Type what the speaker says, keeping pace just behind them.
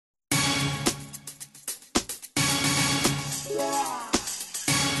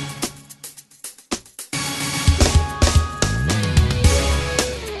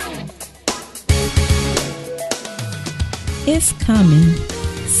It's coming.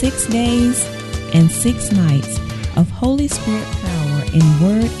 6 days and 6 nights of Holy Spirit power in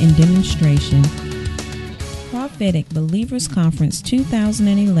word and demonstration. Prophetic Believers Conference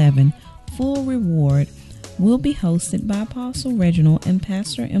 2011 Full Reward will be hosted by Apostle Reginald and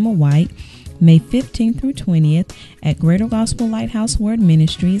Pastor Emma White May 15th through 20th at Greater Gospel Lighthouse Word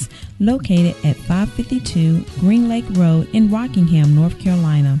Ministries located at 552 Green Lake Road in Rockingham, North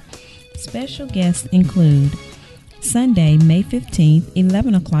Carolina. Special guests include Sunday, May 15th,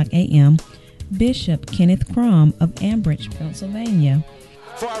 11 o'clock a.m., Bishop Kenneth Crum of Ambridge, Pennsylvania.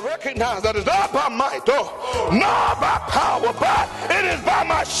 For I recognize that it's not by might, nor by power, but it is by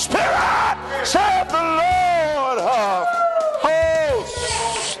my spirit, saith the Lord of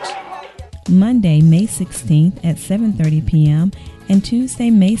hosts. Monday, May 16th at 7:30 p.m. and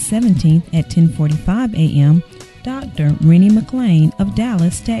Tuesday, May 17th at 10:45 a.m., Dr. Rennie McLean of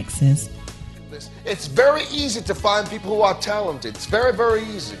Dallas, Texas. It's very easy to find people who are talented. It's very, very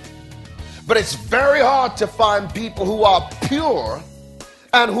easy. But it's very hard to find people who are pure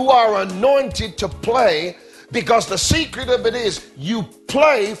and who are anointed to play, because the secret of it is you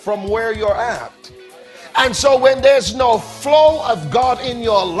play from where you're at. And so when there's no flow of God in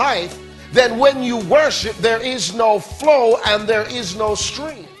your life, then when you worship, there is no flow and there is no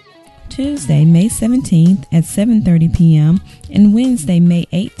stream. Tuesday, May 17th at 7:30 p.m. and Wednesday, May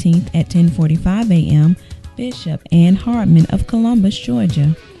 18th at 10:45 a.m., Bishop Ann Hardman of Columbus,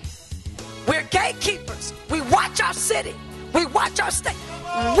 Georgia. We're gatekeepers. We watch our city. We watch our state.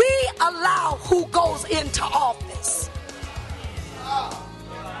 We allow who goes into office.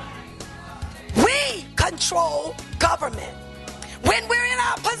 We control government when we're in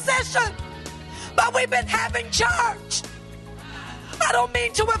our position. But we've been having church. I don't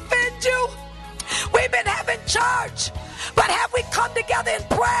mean to offend you. We've been having church. But have we come together in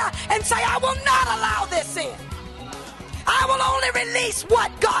prayer and say, I will not allow this in. I will only release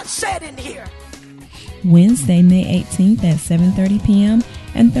what God said in here. Wednesday, May 18th at 7:30 p.m.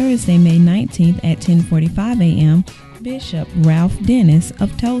 and Thursday, May 19th at 10:45 a.m., Bishop Ralph Dennis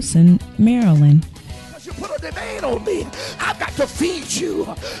of Towson, Maryland. You put a demand on me. I've got to feed you.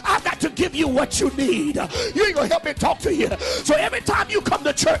 I've got to give you what you need. You ain't gonna help me talk to you. So every time you come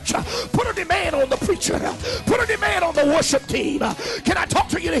to church, put a demand on the preacher. Put a demand on the worship team. Can I talk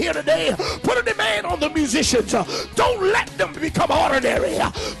to you here today? Put a demand on the musicians. Don't let them become ordinary.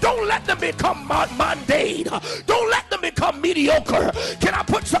 Don't let them become mundane. Don't let them become mediocre. Can I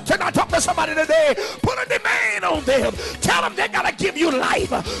talk to somebody today? Put a demand on them. Tell them they gotta give you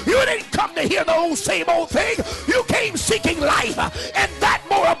life. You didn't come to hear the same old thing. You came seeking life, and that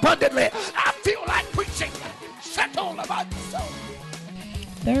more abundantly. I feel like preaching. Settle about yourself.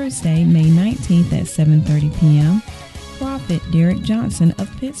 Thursday, May 19th at 7:30 p.m., Prophet Derek Johnson of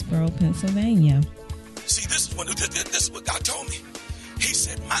Pittsburgh, Pennsylvania. See, this is what God told me. He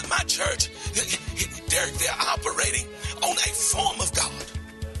said, my church, Derek, they're operating on a form of God.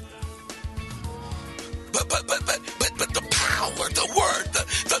 But the power, the word,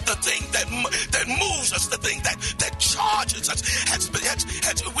 the thing that moves us, the thing that charges us,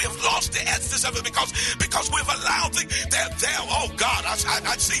 we have lost the essence of it because we've allowed things. Oh God, I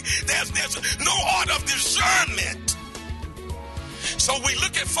see. There's no art of discernment. So we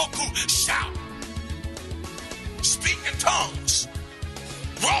look at folk who shout, speak in tongues,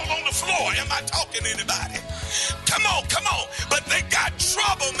 roll on the floor. Am I talking to anybody? Come on. But they got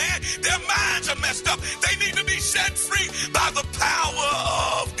trouble, man. Their minds are messed up. They need to be set free by the power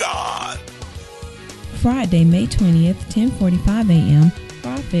of God. Friday, May 20th, 10:45 a.m.,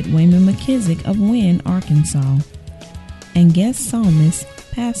 Prophet Wayman McKissick of Wynne, Arkansas. And guest psalmist,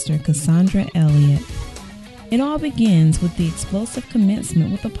 Pastor Cassandra Elliott. It all begins with the explosive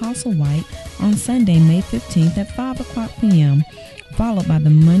commencement with Apostle White on Sunday, May 15th at 5 o'clock p.m., followed by the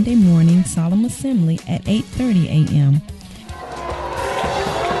Monday morning solemn assembly at 8:30 a.m.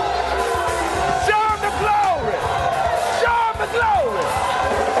 Show him the glory. Show him the glory.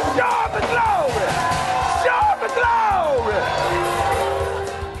 Show him the glory. Show him the glory.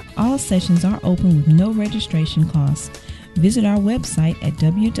 All sessions are open with no registration costs. Visit our website at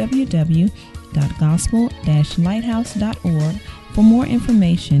www.gospel-lighthouse.org for more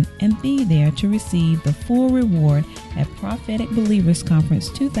information and be there to receive the full reward at Prophetic Believers Conference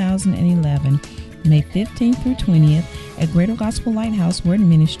 2011, May 15th through 20th at Greater Gospel Lighthouse Word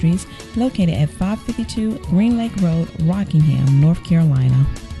Ministries located at 552 Green Lake Road, Rockingham, North Carolina.